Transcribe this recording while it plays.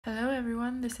Hello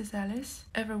everyone, this is Alice.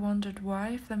 Ever wondered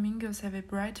why flamingos have a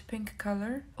bright pink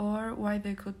color or why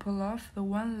they could pull off the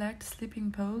one-legged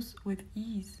sleeping pose with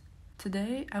ease?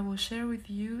 Today I will share with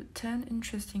you 10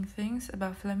 interesting things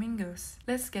about flamingos.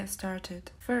 Let's get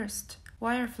started. First,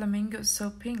 why are flamingos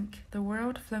so pink? The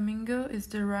word flamingo is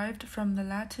derived from the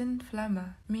Latin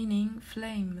flamma, meaning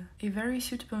flame, a very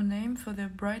suitable name for their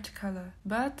bright color.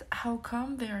 But how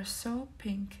come they are so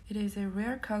pink? It is a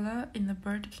rare color in the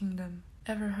bird kingdom.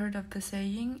 Ever heard of the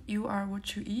saying, "You are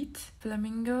what you eat"?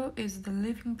 Flamingo is the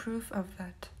living proof of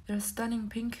that. Their stunning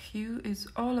pink hue is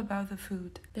all about the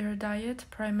food. Their diet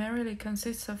primarily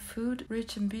consists of food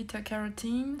rich in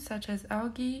beta-carotene, such as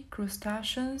algae,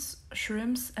 crustaceans,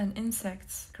 shrimps, and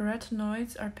insects.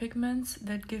 Carotenoids are pigments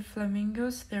that give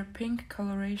flamingos their pink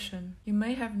coloration. You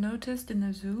may have noticed in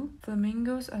the zoo,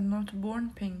 flamingos are not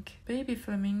born pink. Baby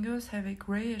flamingos have a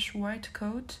grayish-white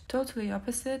coat, totally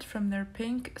opposite from their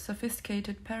pink,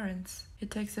 sophisticated parents. It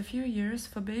takes a few years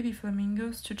for baby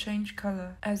flamingos to change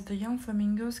color. As the young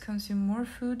flamingos consume more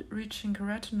food rich in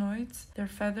carotenoids, their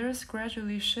feathers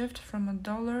gradually shift from a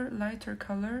duller, lighter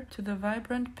color to the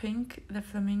vibrant pink the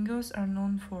flamingos are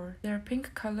known for. Their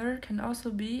pink color can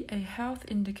also be a health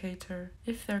indicator.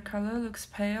 If their color looks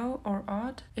pale or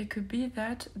odd, it could be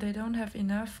that they don't have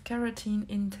enough carotene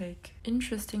intake.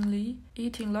 Interestingly,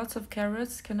 eating lots of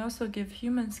carrots can also give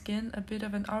human skin a bit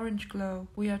of an orange glow.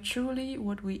 We are truly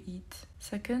what we eat.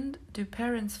 Second, do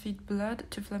parents feed blood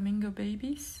to flamingo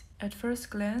babies? At first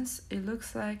glance, it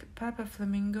looks like Papa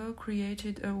Flamingo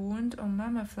created a wound on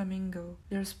Mama Flamingo.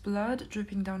 There's blood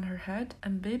dripping down her head,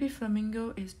 and baby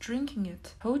flamingo is drinking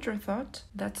it. Hold your thought,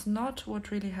 that's not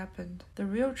what really happened. The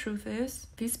real truth is,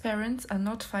 these parents are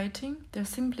not fighting, they're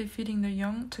simply feeding the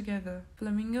young together.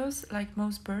 Flamingos, like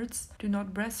most birds, do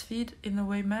not breastfeed in the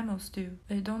way mammals do.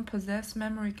 They don't possess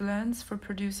mammary glands for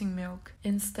producing milk.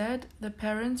 Instead, the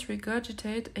parents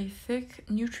regurgitate a thick,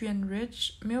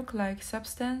 nutrient-rich, milk-like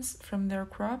substance from their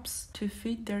crops to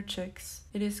feed their chicks.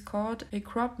 It is called a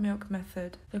crop milk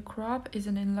method. The crop is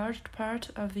an enlarged part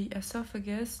of the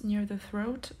esophagus near the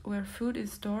throat where food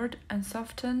is stored and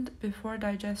softened before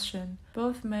digestion.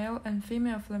 Both male and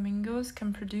female flamingos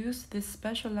can produce this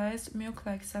specialized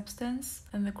milk-like substance,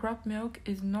 and the crop milk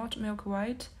is not milk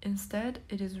white. Instead,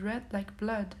 it is red like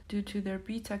blood due to their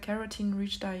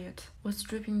beta-carotene-rich diet. What's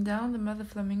dripping down the mother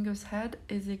flamingo's head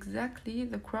is exactly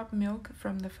the crop milk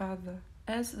from the father.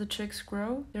 As the chicks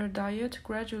grow, their diet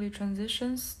gradually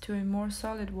transitions to a more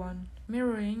solid one,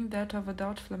 mirroring that of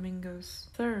adult flamingos.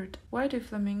 Third, why do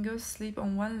flamingos sleep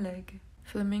on one leg?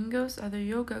 Flamingos are the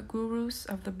yoga gurus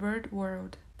of the bird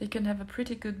world. They can have a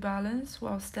pretty good balance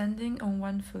while standing on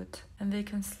one foot, and they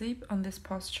can sleep on this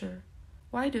posture.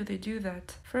 Why do they do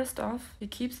that? First off,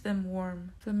 it keeps them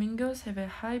warm. Flamingos have a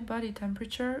high body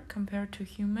temperature compared to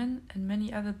human and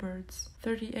many other birds,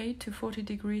 38 to 40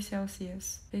 degrees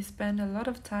Celsius. They spend a lot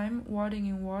of time wading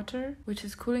in water, which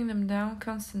is cooling them down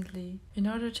constantly. In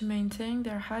order to maintain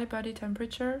their high body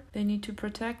temperature, they need to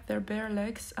protect their bare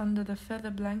legs under the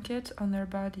feather blanket on their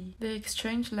body. They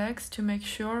exchange legs to make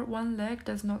sure one leg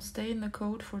does not stay in the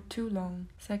cold for too long.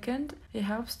 Second, it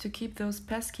helps to keep those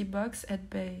pesky bugs at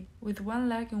bay. With one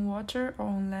leg in water or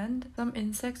on land, some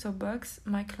insects or bugs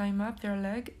might climb up their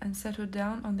leg and settle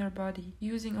down on their body.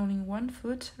 Using only one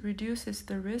foot reduces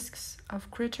the risks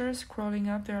of critters crawling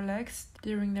up their legs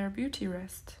during their beauty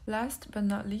rest. Last but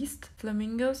not least,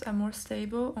 flamingos are more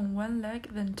stable on one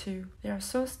leg than two. They are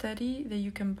so steady that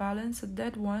you can balance a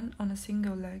dead one on a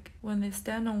single leg. When they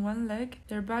stand on one leg,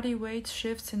 their body weight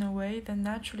shifts in a way that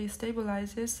naturally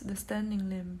stabilizes the standing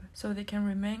limb, so they can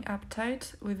remain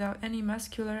uptight without any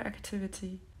muscular activity.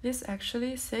 This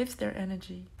actually saves their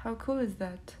energy. How cool is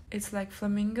that? It's like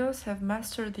flamingos have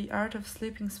mastered the art of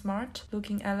sleeping smart,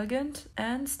 looking elegant,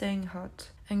 and staying hot.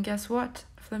 And guess what?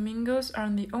 Flamingos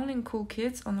aren't the only cool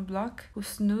kids on the block who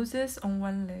snoozes on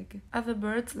one leg. Other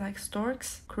birds like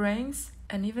storks, cranes,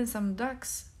 and even some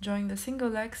ducks join the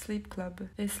single-leg sleep club.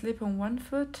 They sleep on one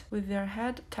foot with their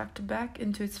head tucked back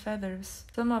into its feathers.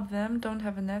 Some of them don't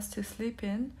have a nest to sleep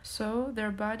in, so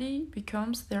their body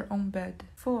becomes their own bed.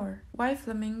 4. Why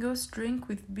flamingos drink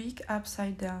with beak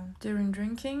upside down? During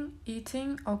drinking,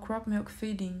 eating, or crop milk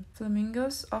feeding,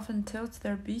 flamingos often tilt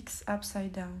their beaks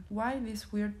upside down. Why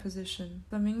this weird position?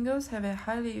 Flamingos have a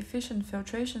highly efficient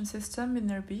filtration system in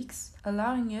their beaks,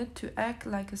 allowing it to act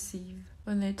like a sieve.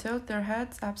 When they tilt their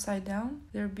heads upside down,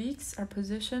 their beaks are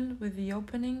positioned with the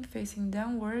opening facing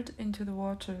downward into the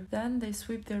water. Then they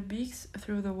sweep their beaks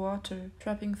through the water,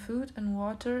 trapping food and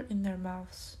water in their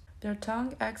mouths. Their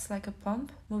tongue acts like a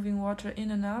pump, moving water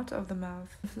in and out of the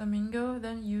mouth. The flamingo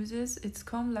then uses its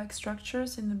comb-like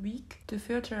structures in the beak to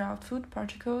filter out food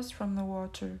particles from the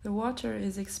water. The water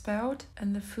is expelled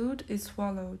and the food is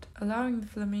swallowed, allowing the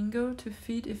flamingo to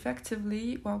feed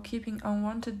effectively while keeping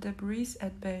unwanted debris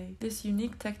at bay. This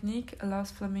unique technique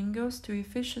allows flamingos to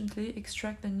efficiently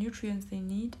extract the nutrients they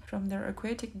need from their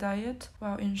aquatic diet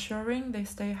while ensuring they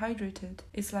stay hydrated.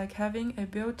 It's like having a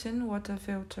built-in water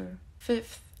filter.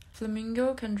 Fifth,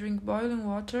 flamingo can drink boiling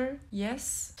water.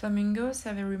 Yes, flamingos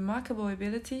have a remarkable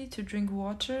ability to drink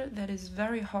water that is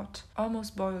very hot,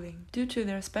 almost boiling, due to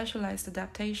their specialized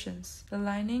adaptations. The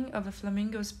lining of the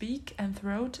flamingo's beak and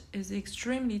throat is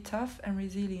extremely tough and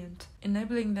resilient,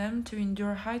 enabling them to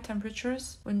endure high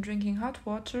temperatures when drinking hot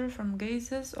water from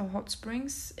geysers or hot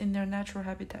springs in their natural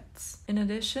habitats. In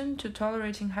addition to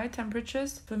tolerating high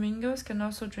temperatures, flamingos can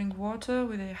also drink water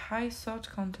with a high salt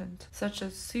content, such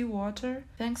as seawater,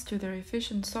 thanks to their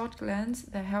efficient salt glands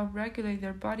that help regulate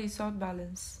their body salt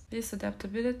balance. This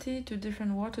adaptability to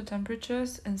different water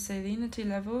temperatures and salinity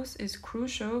levels is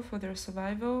crucial for their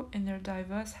survival in their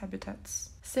diverse habitats.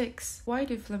 6. Why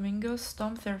do flamingos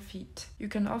stomp their feet? You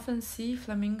can often see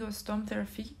flamingos stomp their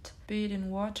feet, be it in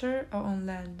water or on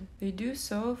land. They do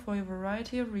so for a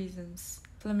variety of reasons.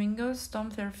 Flamingos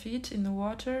stomp their feet in the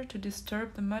water to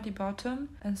disturb the muddy bottom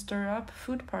and stir up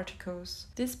food particles.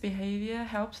 This behavior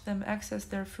helps them access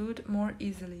their food more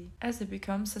easily, as it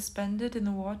becomes suspended in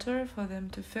the water for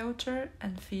them to filter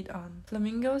and feed on.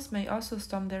 Flamingos may also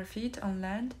stomp their feet on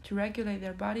land to regulate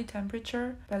their body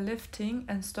temperature. By lifting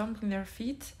and stomping their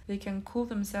feet, they can cool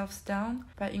themselves down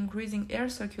by increasing air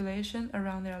circulation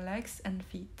around their legs and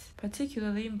feet,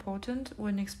 particularly important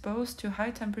when exposed to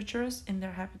high temperatures in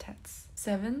their habitats.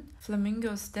 7.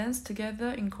 Flamingos dance together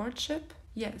in courtship?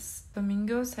 Yes,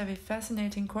 flamingos have a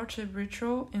fascinating courtship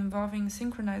ritual involving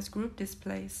synchronized group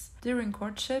displays. During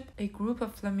courtship, a group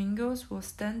of flamingos will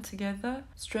stand together,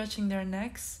 stretching their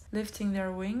necks, lifting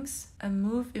their wings, and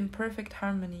move in perfect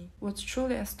harmony. What's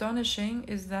truly astonishing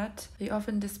is that they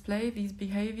often display these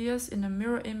behaviors in a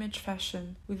mirror image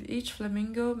fashion, with each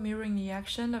flamingo mirroring the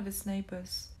action of its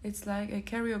neighbors. It's like a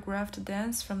choreographed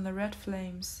dance from the red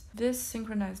flames. This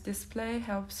synchronized display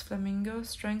helps flamingos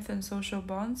strengthen social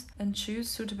bonds and choose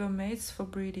suitable mates for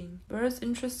breeding. Birds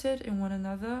interested in one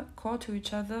another call to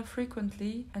each other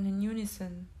frequently and in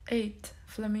unison. 8.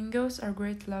 Flamingos are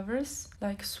great lovers.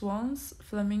 Like swans,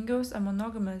 flamingos are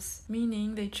monogamous,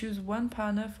 meaning they choose one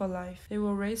partner for life. They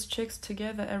will raise chicks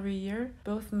together every year.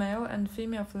 Both male and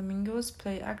female flamingos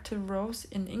play active roles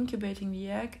in incubating the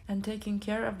egg and taking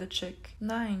care of the chick.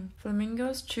 9.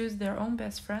 Flamingos choose their own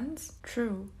best friends?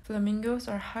 True. Flamingos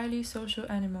are highly social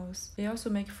animals. They also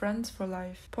make friends for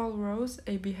life. Paul Rose,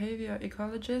 a behavior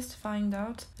ecologist, found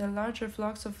out that larger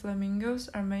flocks of flamingos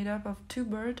are made up of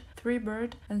 2-bird,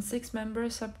 3-bird, and 6-member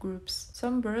subgroups.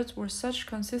 Some birds were such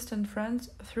consistent friends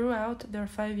throughout their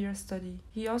 5-year study.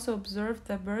 He also observed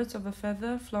that birds of a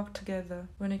feather flock together.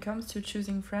 When it comes to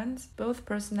choosing friends, both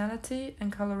personality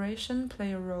and coloration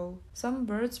play a role. Some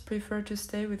birds prefer to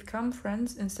stay with calm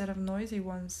friends instead of noisy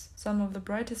ones. Some of the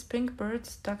brightest pink birds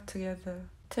stuck together.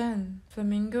 10.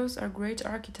 Flamingos are great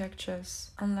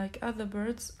architects. Unlike other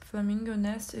birds, flamingo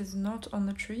nest is not on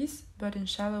the trees, but in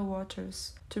shallow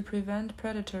waters, to prevent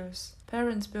predators.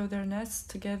 Parents build their nests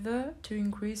together to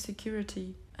increase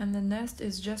security, and the nest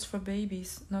is just for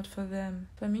babies, not for them.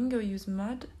 Flamingo use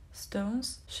mud,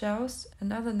 stones, shells,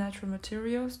 and other natural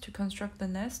materials to construct the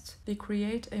nest. They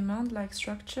create a mound-like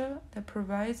structure that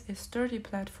provides a sturdy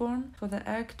platform for the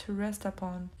egg to rest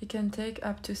upon. It can take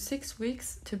up to 6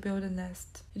 weeks to build a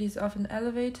nest. It is often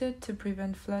elevated to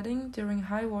prevent flooding during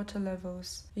high water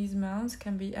levels. These mounds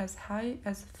can be as high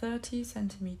as 30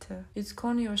 centimeters. Its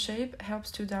conical shape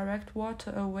helps to direct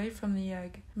water away from the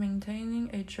egg, maintaining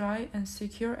a dry and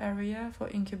secure area for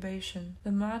incubation.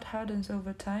 The mud hardens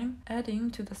over time,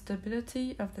 adding to the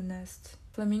stability of the nest.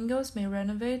 Flamingos may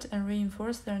renovate and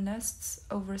reinforce their nests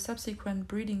over subsequent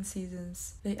breeding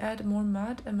seasons. They add more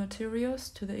mud and materials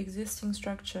to the existing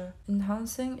structure,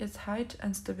 enhancing its height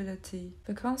and stability.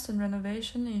 The constant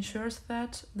renovation ensures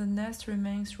that the nest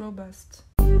remains robust.